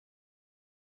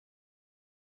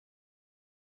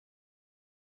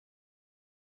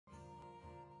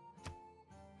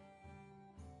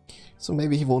So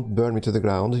maybe he won't burn me to the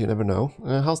ground, you never know.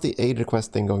 How's the aid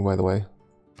request thing going, by the way?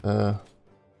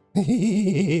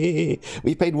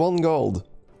 We paid 1 gold.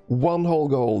 1 whole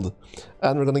gold.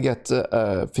 And we're gonna get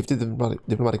 50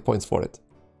 diplomatic points for it.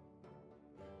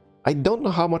 I don't know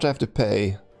how much I have to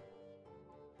pay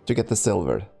to get the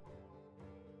silver.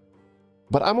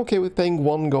 But I'm okay with paying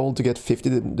 1 gold to get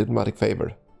 50 diplomatic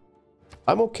favor.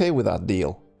 I'm okay with that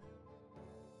deal.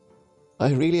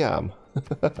 I really am.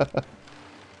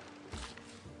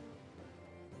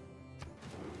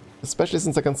 Especially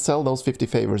since I can sell those 50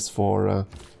 favors for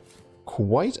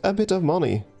quite a bit of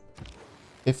money.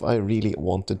 If I really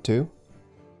wanted to.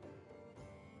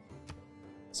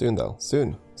 Soon though,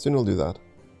 soon. Soon we'll do that.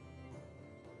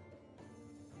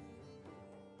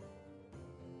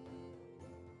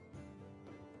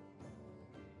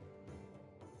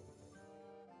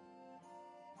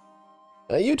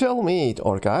 You tell me,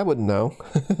 Orca, I wouldn't know.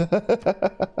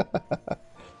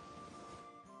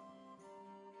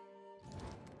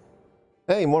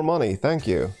 Hey, more money, thank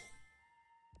you.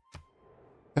 I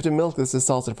have to milk this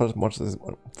disaster for as much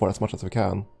as we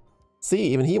can.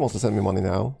 See, even he wants to send me money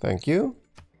now. Thank you.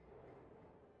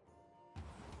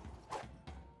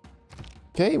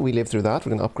 Okay, we lived through that. We're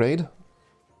gonna upgrade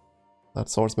that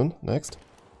swordsman next.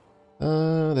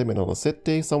 They made another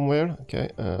city somewhere. Okay,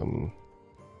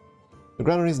 the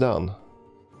granary is done.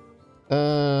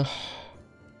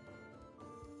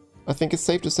 I think it's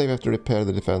safe to say we have to repair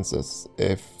the defenses,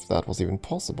 if that was even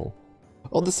possible.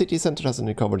 Oh, the city center hasn't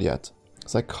recovered yet,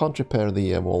 so I can't repair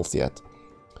the walls yet.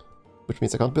 Which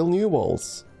means I can't build new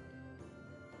walls.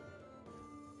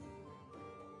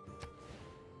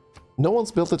 No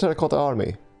one's built a terracotta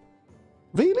army.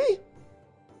 Really?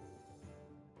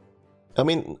 I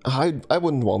mean, I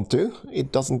wouldn't want to.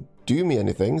 It doesn't do me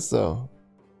anything, so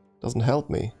it doesn't help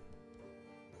me.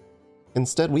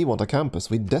 Instead, we want a campus.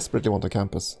 We desperately want a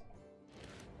campus.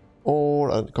 Or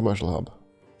a commercial hub.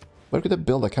 Where could I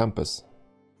build a campus?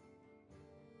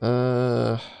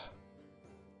 I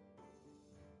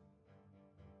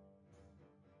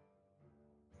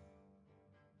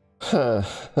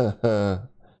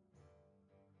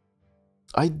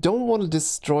don't want to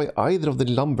destroy either of the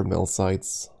lumber mill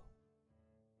sites.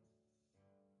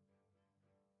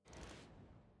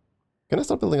 Can I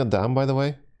start building a dam, by the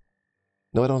way?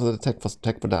 No, I don't have the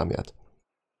tech for dam yet.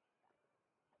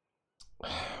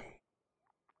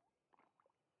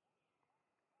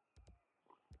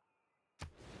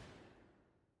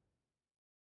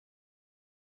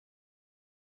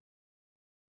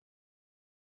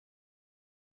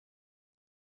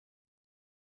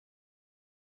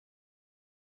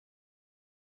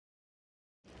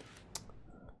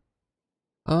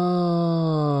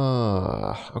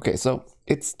 Okay, so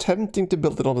it's tempting to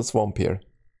build it on the swamp here.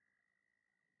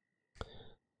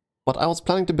 But I was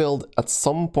planning to build at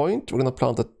some point. We're gonna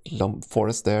plant a lump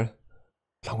forest there.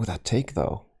 How long would that take,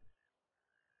 though?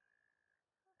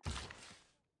 It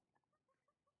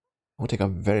would take a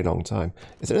very long time.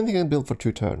 Is there anything I can build for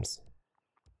 2 turns?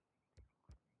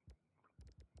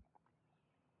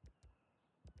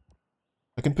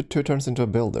 I can put 2 turns into a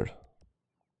builder.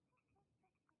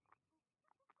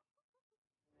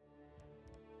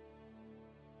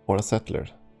 Or a settler.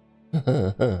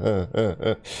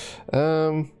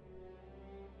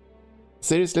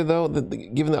 Seriously though,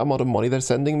 given the amount of money they're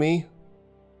sending me,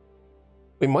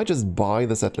 we might just buy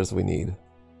the settlers we need.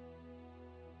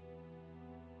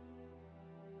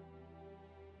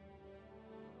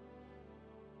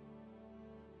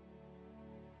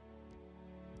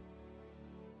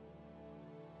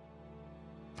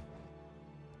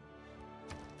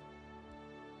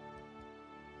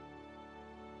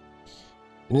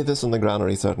 We need this on the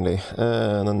granary, certainly.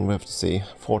 And then we have to see.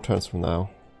 4 turns from now.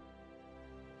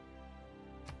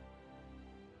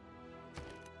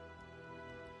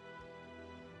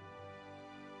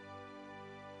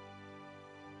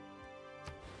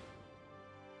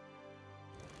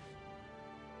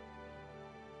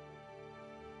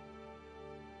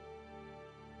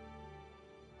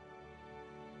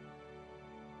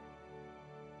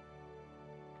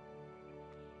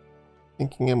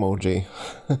 Thinking emoji.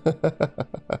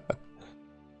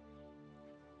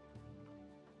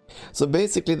 So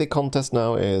basically the contest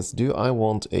now is, do I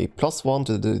want a +1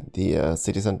 to the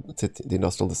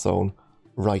industrial zone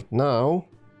right now,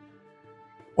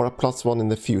 or a +1 in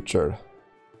the future?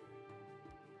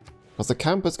 Because the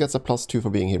campus gets a +2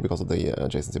 for being here because of the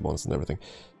adjacency bonus and everything.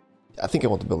 I think I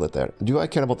want to build it there. Do I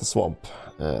care about the swamp?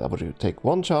 That would take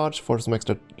 1 charge for some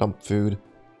extra lump food.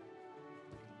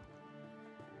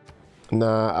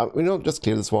 Nah, we don't just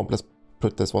clear the swamp. Let's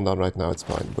put this one down right now. It's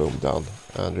fine. Boom, down.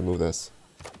 And remove this.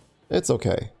 It's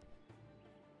okay.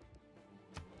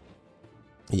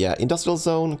 Yeah, industrial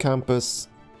zone, campus.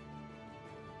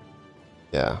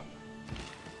 Yeah.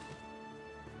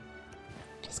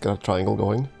 Let's get a triangle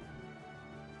going.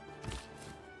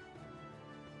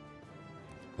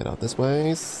 Get out this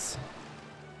ways.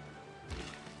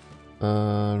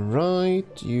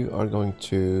 Right, you are going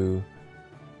to...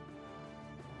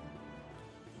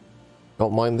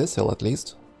 Don't mind this hill at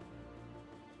least.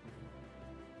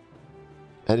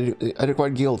 I require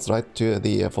guilds, right, to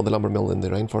the for the lumber mill in the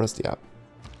rainforest. Yeah.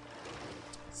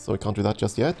 So we can't do that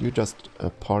just yet. You just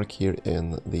park here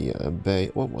in the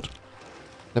bay. Oh, what? Did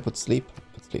I put sleep?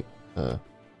 Put sleep.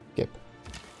 Skip.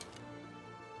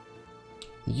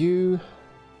 You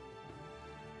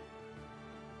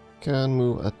can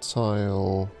move a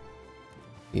tile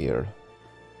here.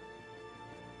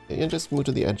 You just move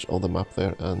to the edge of the map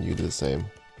there, and you do the same.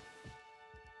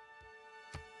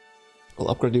 I'll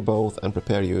upgrade you both and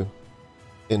prepare you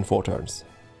in 4 turns.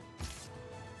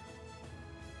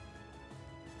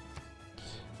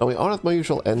 Now we are at my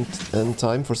usual end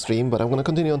time for stream, but I'm gonna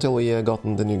continue until we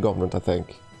gotten the new government, I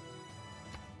think.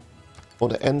 I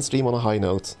want to end stream on a high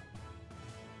note.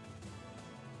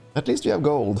 At least you have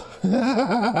gold.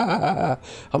 How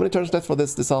many turns left for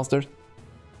this disaster?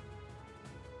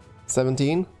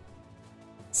 17?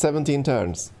 17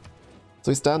 turns.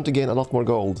 So we stand to gain a lot more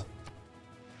gold.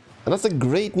 And that's the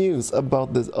great news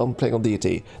about this playing on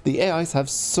Deity. The AIs have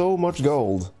so much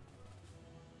gold.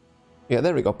 Yeah,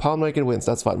 there we go. Poundmaker wins,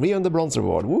 that's fine. We earned the bronze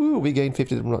reward. Woo! We gained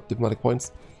 50 diplomatic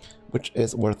points, which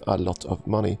is worth a lot of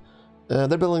money.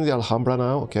 They're building the Alhambra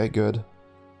now. Okay, good.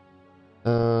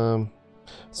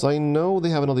 So I know they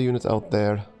have another unit out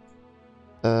there.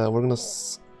 We're gonna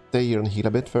stay here and heal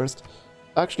a bit first.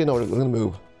 Actually, no, we're gonna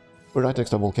move. We're right next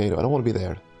to a volcano. I don't want to be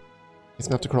there. He's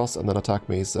gonna have to cross and then attack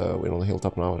me, so we're on the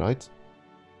hilltop now, right?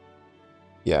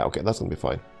 Yeah, okay, that's gonna be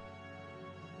fine.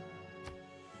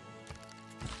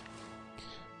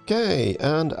 Okay,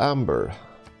 and amber.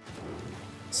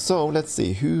 So, let's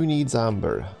see, who needs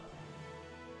amber?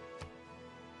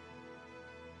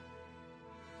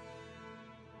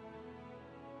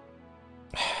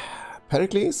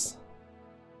 Pericles?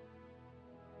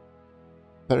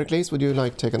 Pericles, would you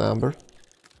like to take an amber?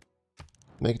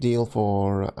 Make deal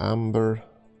for amber,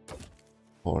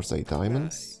 or say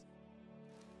diamonds.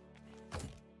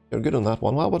 You're good on that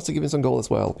one. Well, what's to give me some gold as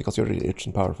well, because you're really rich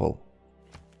and powerful.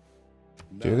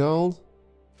 2 gold.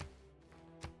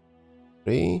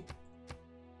 3.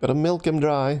 Gotta milk him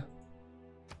dry.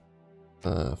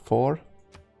 4.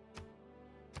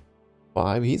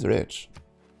 5. He's rich.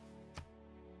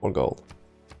 4 gold.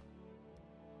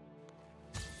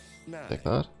 Take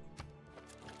that.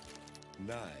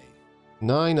 9.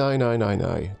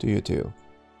 Do you too?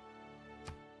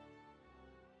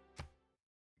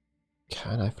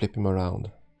 Can I flip him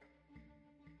around?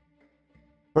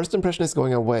 First impression is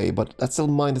going away, but that's still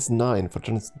 -9 for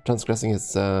transgressing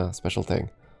his special thing.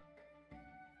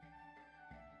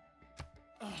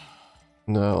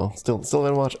 No, still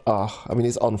very much. I mean,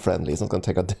 he's unfriendly. He's not gonna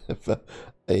take a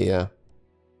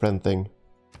friend thing,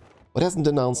 but he hasn't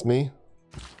denounced me.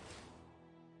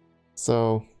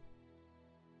 So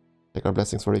take our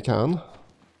blessings where we can.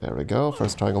 There we go.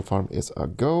 First triangle farm is a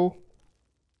go.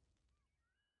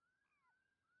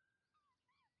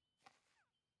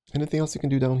 Anything else you can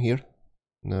do down here?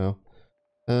 No.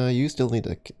 You still need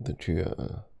to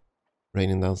rein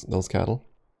in those cattle.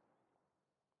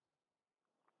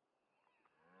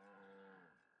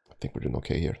 I think we're doing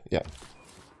okay here. Yeah.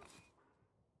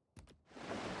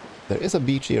 There is a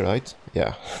beach here, right?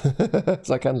 Yeah.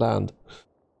 So I can land.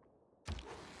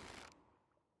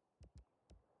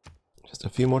 Just a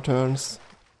few more turns.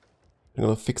 We're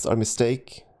gonna fix our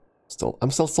mistake.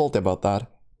 I'm still salty about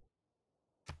that.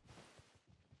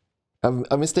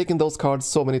 I've mistaken those cards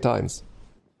so many times.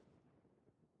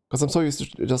 Because I'm so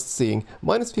used to just seeing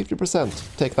 -50%.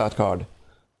 Take that card.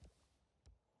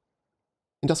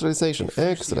 Industrialization,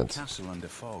 excellent. Castle under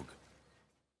fog.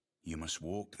 You must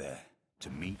walk there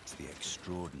to meet the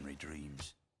extraordinary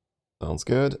dreams. Sounds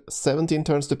good. 17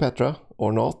 turns to Petra,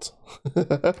 or not.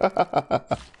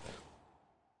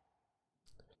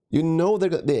 You know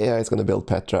the AI is going to build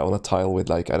Petra on a tile with,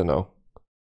 like, I don't know,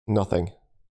 nothing.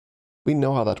 We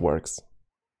know how that works.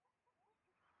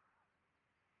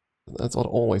 That's what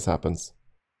always happens.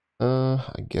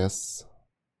 I guess...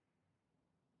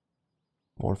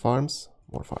 More farms?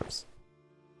 More farms.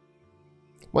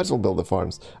 Might as well build the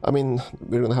farms. I mean,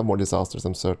 we're gonna have more disasters,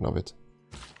 I'm certain of it.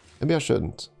 Maybe I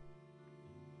shouldn't.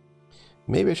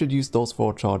 Maybe I should use those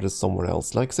 4 charges somewhere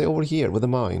else. Like, say, over here with the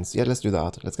mines. Yeah, let's do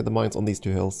that. Let's get the mines on these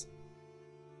 2 hills.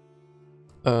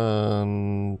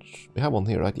 And... we have one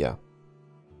here, right? Yeah.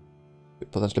 We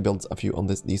potentially build a few on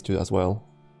these 2 as well.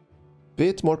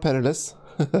 bit more perilous.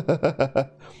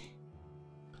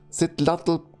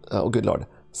 Sitlatl... Oh, good lord.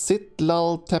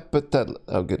 Sitlaltepetel...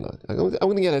 Oh, good lord. I'm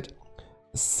gonna get it.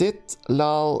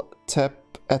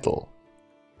 Sitlaltepetl.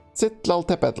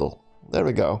 Sitlaltepetl. There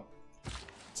we go.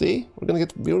 See? We're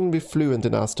gonna be fluent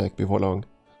in Aztec before long.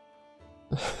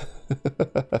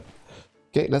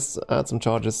 Okay, let's add some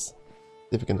charges.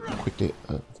 See if we can quickly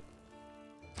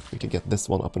get this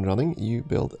one up and running. You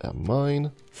build a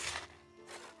mine.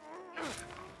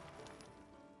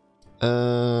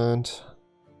 And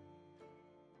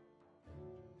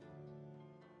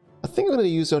I think I'm gonna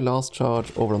use your last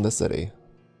charge over on this city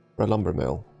for a lumber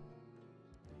mill.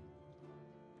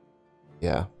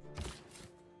 Yeah.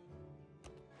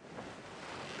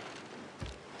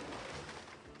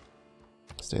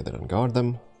 Stay there and guard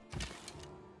them.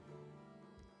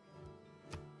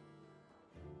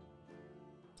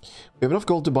 We have enough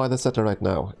gold to buy the settler right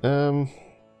now.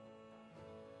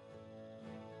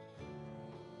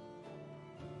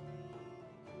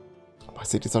 My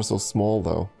cities are so small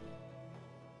though.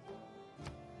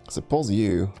 I suppose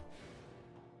you.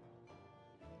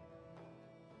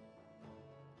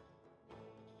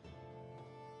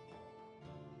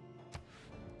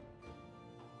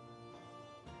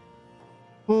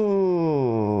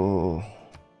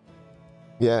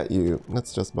 Yeah, you.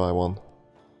 Let's just buy one.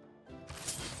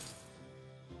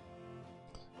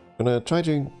 I'm gonna try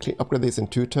to upgrade this in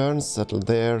 2 turns, settle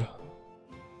there.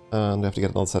 And we have to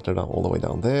get another settler down all the way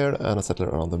down there, and a settler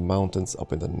around the mountains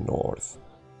up in the north.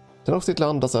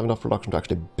 Tenochtitlan doesn't have enough production to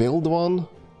actually build one,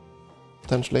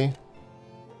 potentially.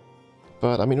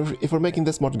 But I mean, if we're making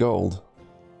this much gold...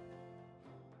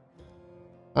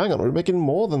 Hang on, we're making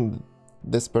more than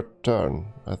this per turn.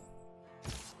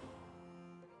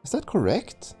 Is that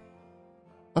correct?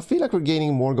 I feel like we're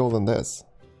gaining more gold than this.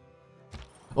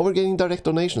 Oh, we're getting direct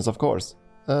donations, of course.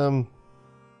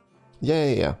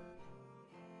 Yeah.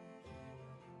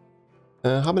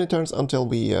 How many turns until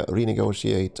we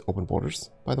renegotiate open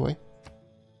borders, by the way?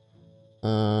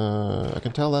 I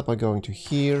can tell that by going to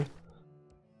here.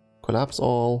 Collapse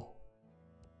all.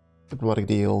 Diplomatic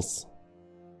deals.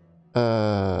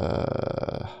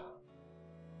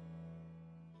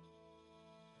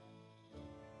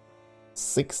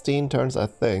 16 turns, I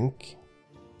think.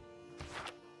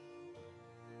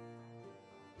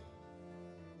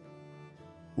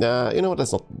 Nah, you know what,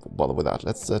 let's not bother with that.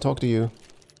 Let's talk to you.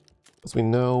 Because we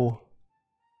know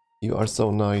you are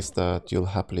so nice that you'll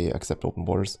happily accept open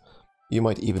borders. You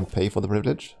might even pay for the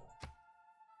privilege.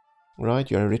 Right,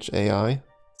 you're a rich AI.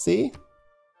 See?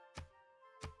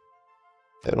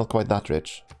 They're not quite that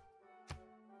rich.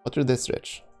 But you're this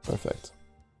rich. Perfect.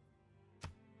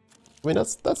 I mean,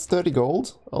 that's 30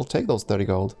 gold. I'll take those 30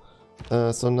 gold.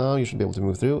 So now you should be able to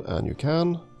move through, and you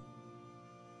can.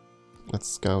 Let's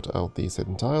scout out these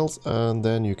hidden tiles, and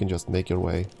then you can just make your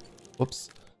way. Whoops.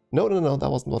 No,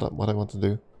 that wasn't what I want to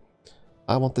do.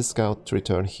 I want this scout to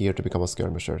return here to become a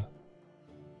skirmisher.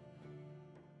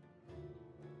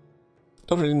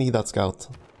 Don't really need that scout.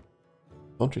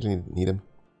 Don't really need him.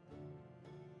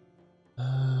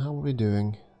 How are we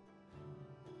doing?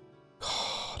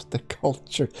 God, the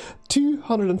culture.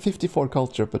 254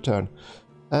 culture per turn.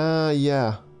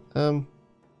 Yeah. But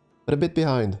a bit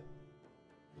behind.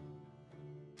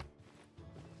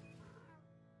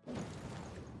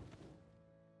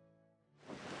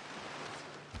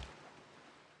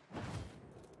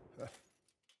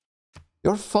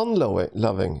 You're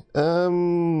fun-loving.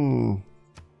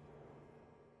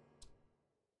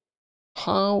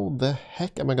 How the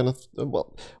heck am I gonna...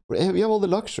 well, we have all the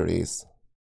luxuries.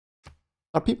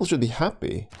 Our people should be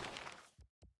happy.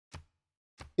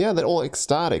 Yeah, they're all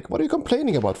ecstatic. What are you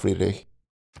complaining about, Friedrich?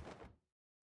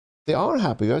 They are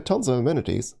happy. We have tons of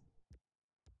amenities.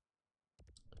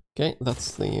 Okay,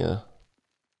 that's the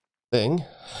thing.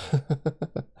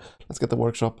 Let's get the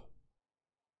workshop.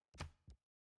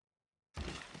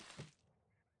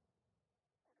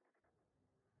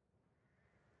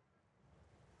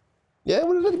 Yeah,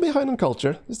 we're a little behind on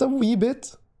culture. Just a wee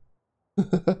bit.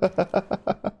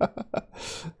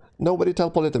 Nobody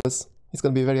tell Polytimus. He's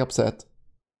gonna be very upset.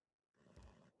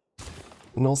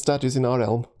 No statues in our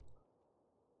realm.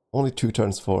 Only 2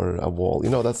 turns for a wall.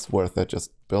 You know, that's worth it.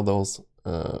 Just build those.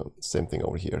 Same thing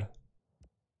over here.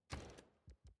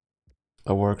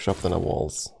 A workshop, then a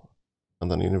walls.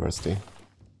 And then a university.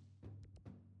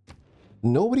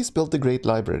 Nobody's built the Great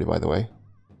Library, by the way.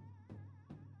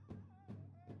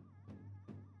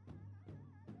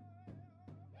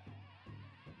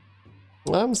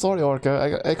 I'm sorry,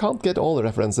 Orca. I can't get all the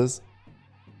references.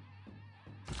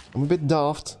 I'm a bit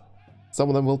daft. Some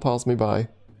of them will pass me by.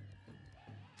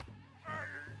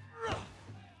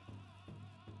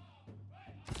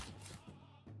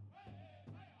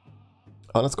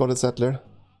 Unescorted settler.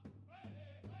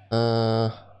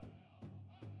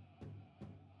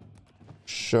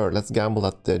 Sure, let's gamble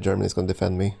that Germany is going to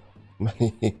defend me.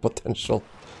 Many potential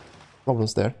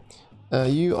problems there.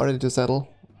 You are ready to settle.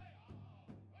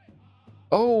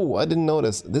 Oh, I didn't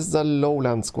notice. This is a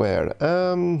lowland square.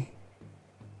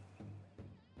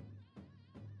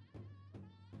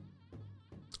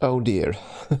 Oh dear.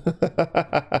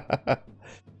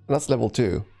 That's level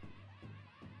 2.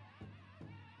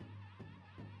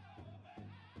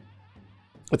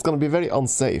 It's gonna be very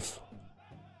unsafe.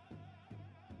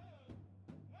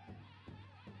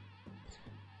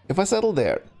 If I settle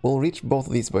there, we'll reach both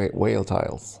of these whale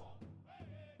tiles.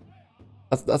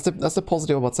 That's the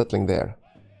positive about settling there.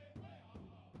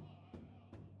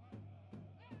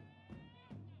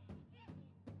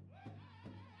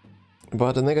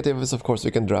 But the negative is, of course,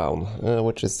 we can drown,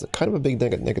 which is kind of a big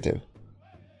negative.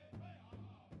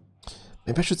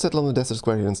 Maybe I should settle on the desert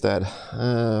square here instead.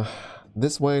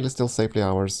 This whale is still safely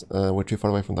ours. We're too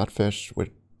far away from that fish. We're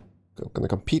going to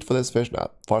compete for this fish. Nah,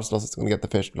 Farslos is going to get the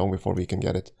fish long before we can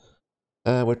get it.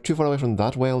 We're too far away from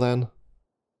that whale then.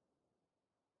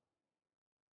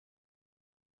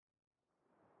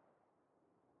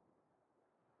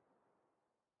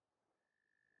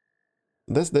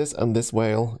 This, and this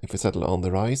whale, if we settle on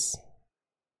the rise.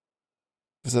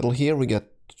 If we settle here, we get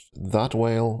that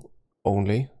whale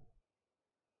only.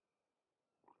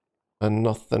 And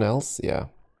nothing else, yeah.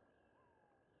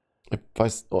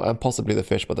 And possibly the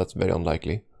fish, but that's very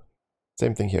unlikely.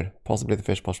 Same thing here. Possibly the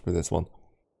fish, possibly this one.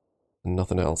 And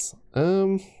nothing else.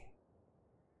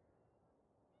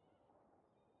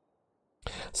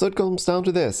 So it comes down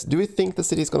to this. Do we think the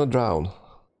city is gonna drown?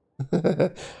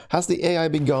 Has the AI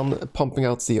begun pumping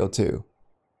out CO2?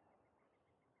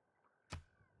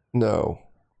 No.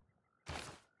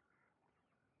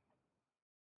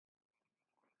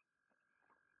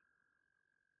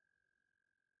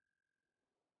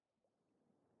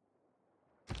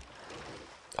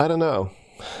 I don't know.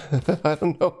 I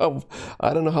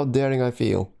don't know how daring I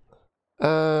feel.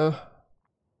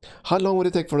 How long would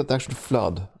it take for it to actually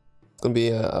flood? It's gonna be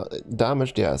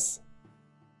damaged, yes.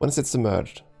 When is it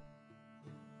submerged?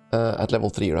 At level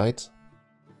 3, right?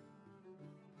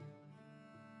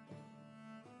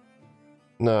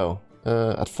 No,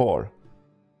 at 4.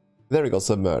 There we go,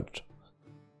 submerged.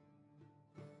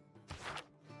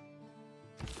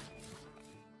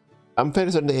 I'm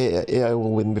fairly certain the AI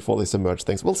will win before they submerge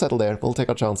things. We'll settle there, we'll take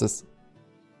our chances.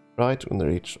 Right, when they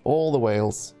reach all the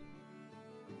whales.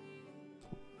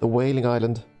 The whaling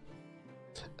island.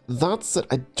 That said,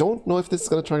 I don't know if this is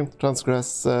going to try and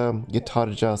transgress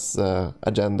Gitarja's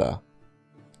agenda.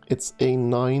 It's a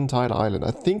 9-tile island.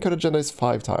 I think her agenda is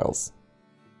 5 tiles.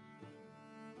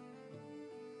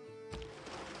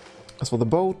 As for the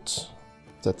boat,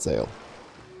 set sail.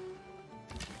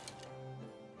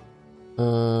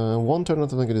 One turn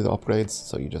until I can do the upgrades,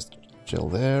 so you just chill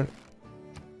there.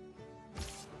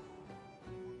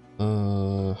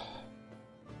 I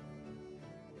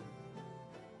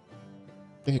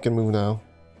think you can move now.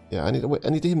 Yeah, I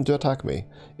need him to attack me.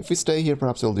 If we stay here,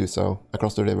 perhaps he'll do so.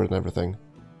 Across the river and everything.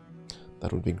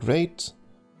 That would be great.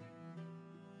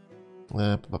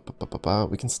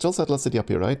 We can still settle a city up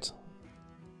here, right?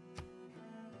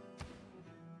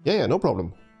 Yeah, no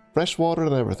problem. Fresh water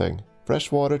and everything.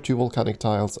 Fresh water, 2 volcanic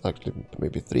tiles, actually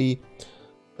maybe 3.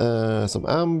 Some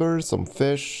amber, some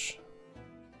fish.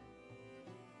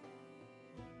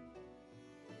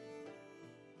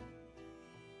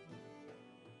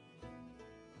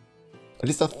 At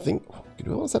least I think... Do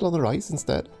we want to settle on the rice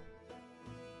instead?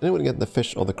 Then I wouldn't get the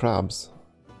fish or the crabs.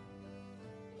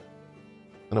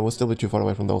 And I will still be too far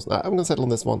away from those. I'm gonna settle on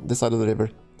this one, this side of the river.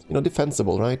 You know,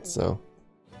 defensible, right? So...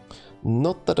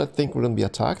 Not that I think we're gonna be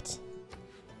attacked.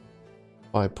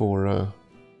 By poor...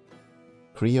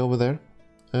 Cree over there.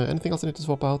 Anything else I need to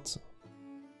swap out?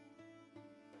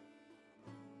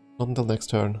 Not until next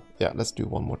turn. Yeah, let's do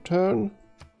one more turn.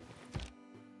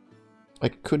 I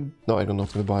could... No, I'm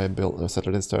not going to buy a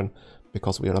settler this turn,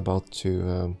 because we are about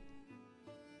to...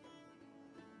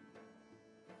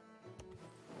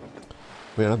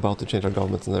 we are about to change our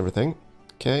governments and everything.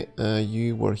 Okay,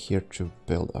 you were here to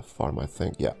build a farm, I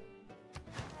think. Yeah.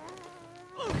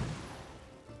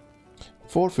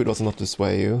 4 food was enough to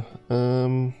sway you.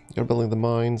 You're building the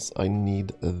mines. I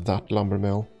need that lumber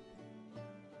mill.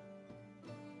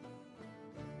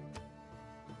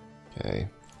 Okay.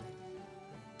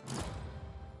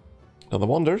 Another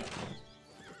wonder.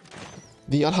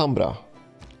 The Alhambra.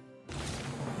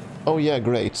 Oh yeah,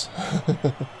 great.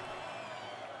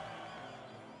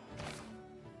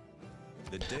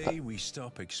 The day we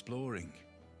stop exploring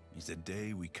is the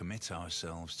day we commit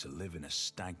ourselves to live in a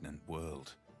stagnant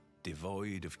world,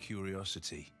 devoid of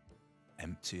curiosity,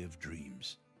 empty of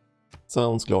dreams.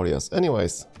 Sounds glorious.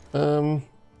 Anyways, you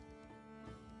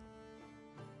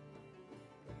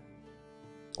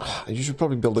should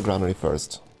probably build a granary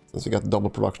first, since we got double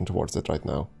production towards it right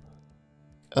now.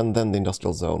 And then the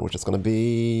industrial zone, which is going to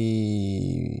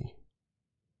be...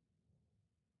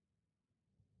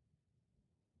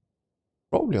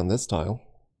 probably on this tile.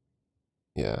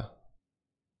 Yeah.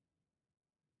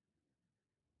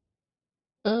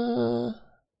 Is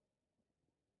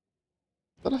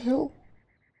that a hill?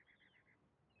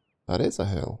 That is a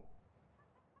hill.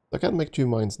 I can't make 2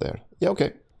 mines there. Yeah,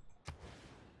 okay.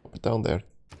 Put it down there.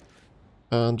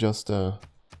 And just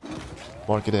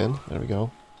mark it in. There we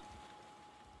go.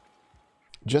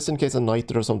 Just in case a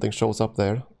knight or something shows up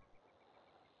there.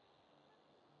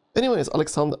 Anyways,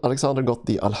 Alexander got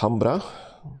the Alhambra.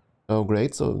 Oh,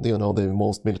 great. So, you know, the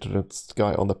most militarist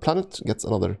guy on the planet gets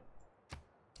another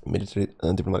military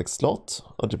and diplomatic slot.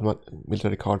 A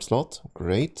military card slot.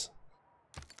 Great.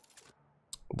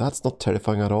 That's not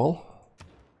terrifying at all.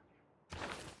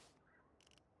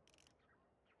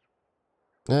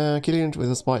 Killing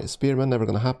with a spearman, never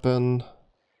gonna happen.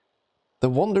 The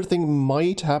wonder thing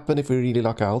might happen if we really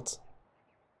luck out.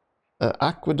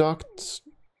 Aqueduct,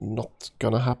 not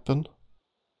gonna happen.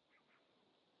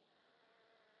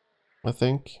 I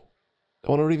think. I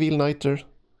want to reveal Niter.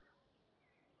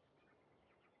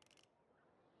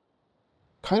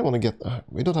 Kind of want to get...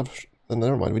 we don't have...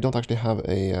 never mind, we don't actually have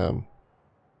a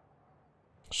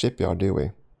shipyard, do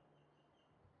we?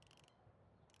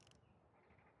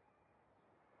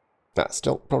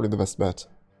 Still probably the best bet.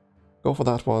 Go for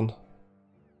that one.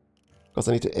 Because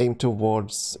I need to aim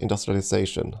towards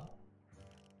industrialization.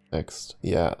 Next,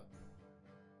 yeah.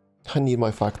 I need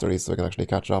my factories so I can actually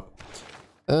catch up.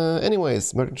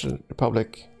 Anyways, Merchant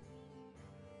Republic.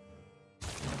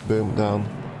 Boom, down.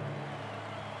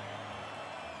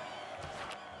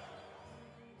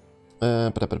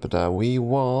 We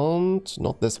want...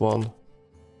 not this one.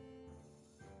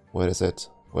 Where is it?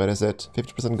 Where is it?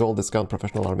 50% gold discount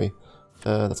professional army.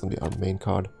 That's gonna be our main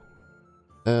card.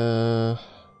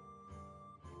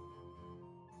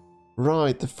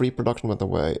 Right, the free production went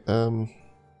away.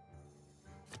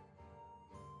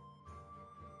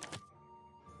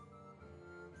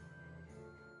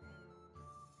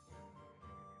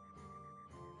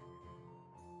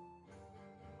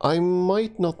 I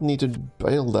might not need to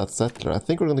build that settler. I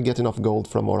think we're gonna get enough gold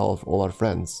from all our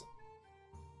friends.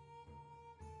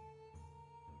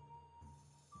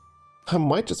 I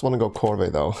might just want to go Corvey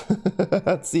though.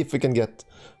 Let's see if we can get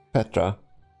Petra.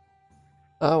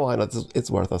 Oh, why not? It's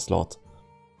worth a slot.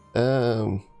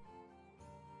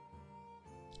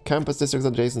 Campus districts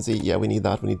adjacency. Yeah, we need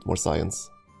that. We need more science.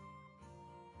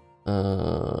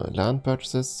 Land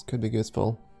purchases could be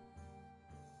useful.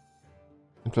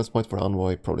 Interest point for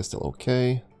envoy, probably still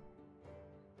okay.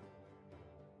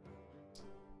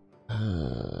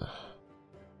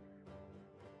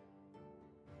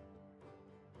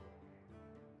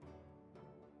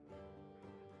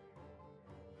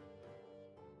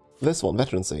 This one,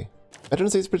 veterancy.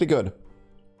 Veterancy is pretty good.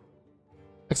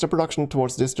 Extra production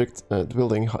towards district,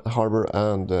 building harbor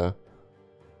and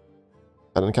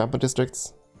encampment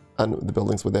districts, and the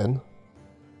buildings within.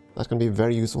 That can be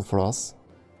very useful for us.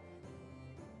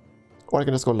 Or I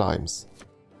can just go limes.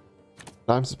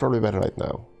 Limes is probably better right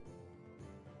now.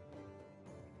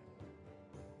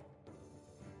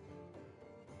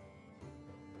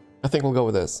 I think we'll go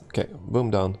with this. Okay, boom,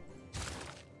 down.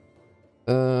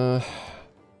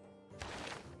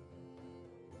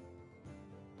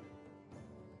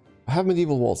 I have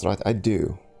medieval walls, right? I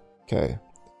do. Okay.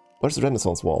 Where's the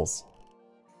Renaissance walls?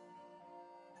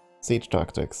 Siege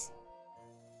tactics.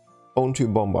 Own 2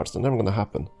 bombards. They're never gonna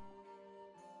happen.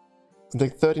 It's gonna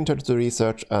take 13 turns to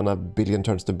research and a billion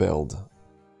turns to build.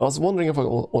 I was wondering if I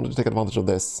wanted to take advantage of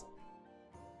this,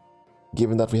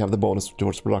 given that we have the bonus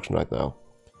towards production right now.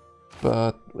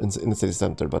 But in the city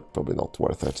center, but probably not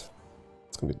worth it.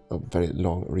 It's gonna be a very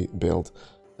long rebuild.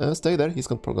 Stay there. He's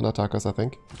probably gonna attack us, I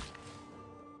think.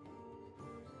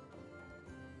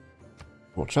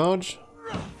 More charge.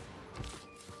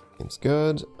 Seems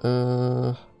good.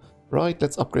 Right,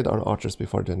 let's upgrade our archers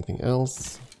before I do anything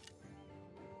else.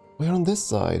 We're on this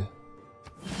side.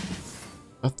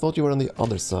 I thought you were on the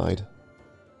other side.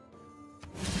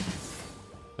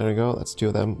 There we go, that's 2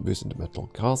 of them. Boosted metal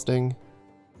casting.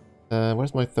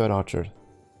 Where's my 3rd archer?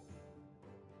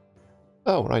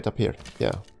 Oh, right up here.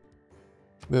 Yeah.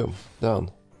 Boom. Down.